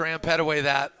Nebraska, Taran Petaway,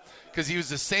 that because he was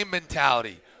the same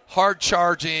mentality, hard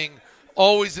charging,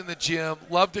 always in the gym,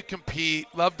 loved to compete,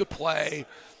 loved to play.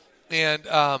 And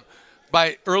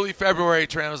by early February,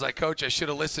 Trent was like, Coach, I should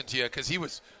have listened to you, because he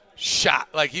was shot.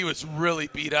 Like, he was really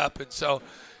beat up. And so,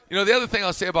 the other thing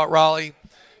I'll say about Rollie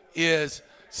is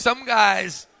some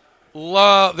guys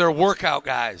love their workout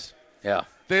guys. Yeah.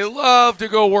 They love to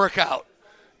go work out.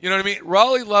 You know what I mean?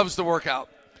 Rollie loves to work out,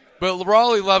 but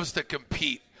Rollie loves to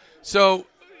compete. So,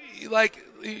 like,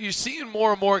 you're seeing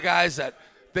more and more guys that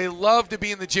they love to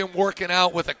be in the gym working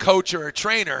out with a coach or a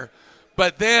trainer,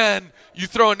 but then you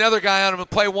throw another guy on them and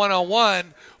play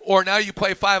one-on-one, or now you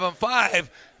play 5-on-5,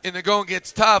 and the going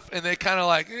gets tough, and they kind of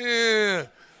like,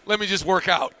 let me just work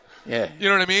out. Yeah. You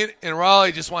know what I mean? And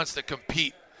Rollie just wants to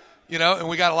compete, and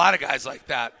we got a lot of guys like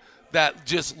that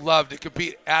just love to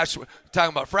compete. Ashworth,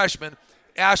 talking about freshmen,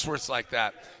 Ashworth's like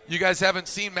that. You guys haven't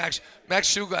seen Max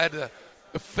Schugel had a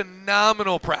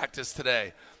phenomenal practice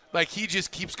today. Like, he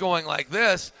just keeps going like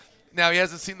this. Now, he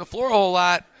hasn't seen the floor a whole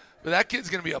lot, but that kid's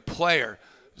going to be a player.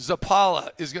 Zapala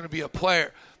is going to be a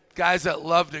player. Guys that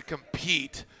love to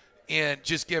compete and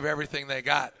just give everything they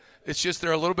got. It's just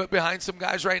they're a little bit behind some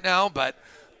guys right now, but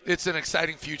it's an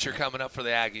exciting future coming up for the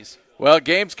Aggies. Well,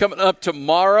 games coming up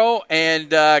tomorrow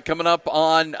and coming up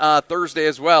on Thursday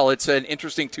as well. It's an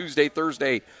interesting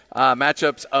Tuesday-Thursday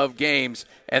matchups of games.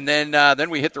 And then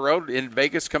we hit the road in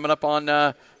Vegas coming up on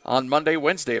Monday,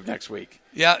 Wednesday of next week.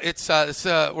 Yeah, it's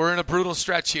we're in a brutal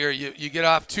stretch here. You get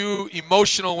off 2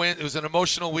 emotional wins. It was an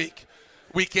emotional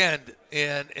weekend,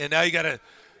 and now you gotta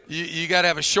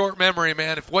have a short memory,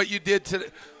 man. If what you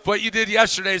did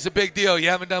yesterday is a big deal, you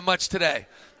haven't done much today.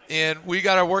 And we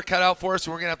got our work cut out for us,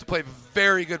 and we're going to have to play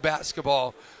very good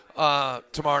basketball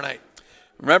tomorrow night.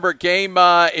 Remember,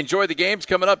 enjoy the games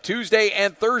coming up Tuesday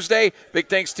and Thursday. Big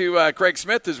thanks to Craig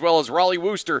Smith as well as Rollie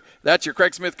Wooster. That's your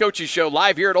Craig Smith Coaches Show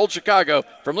live here at Old Chicago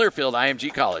from Learfield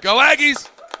IMG College. Go Aggies!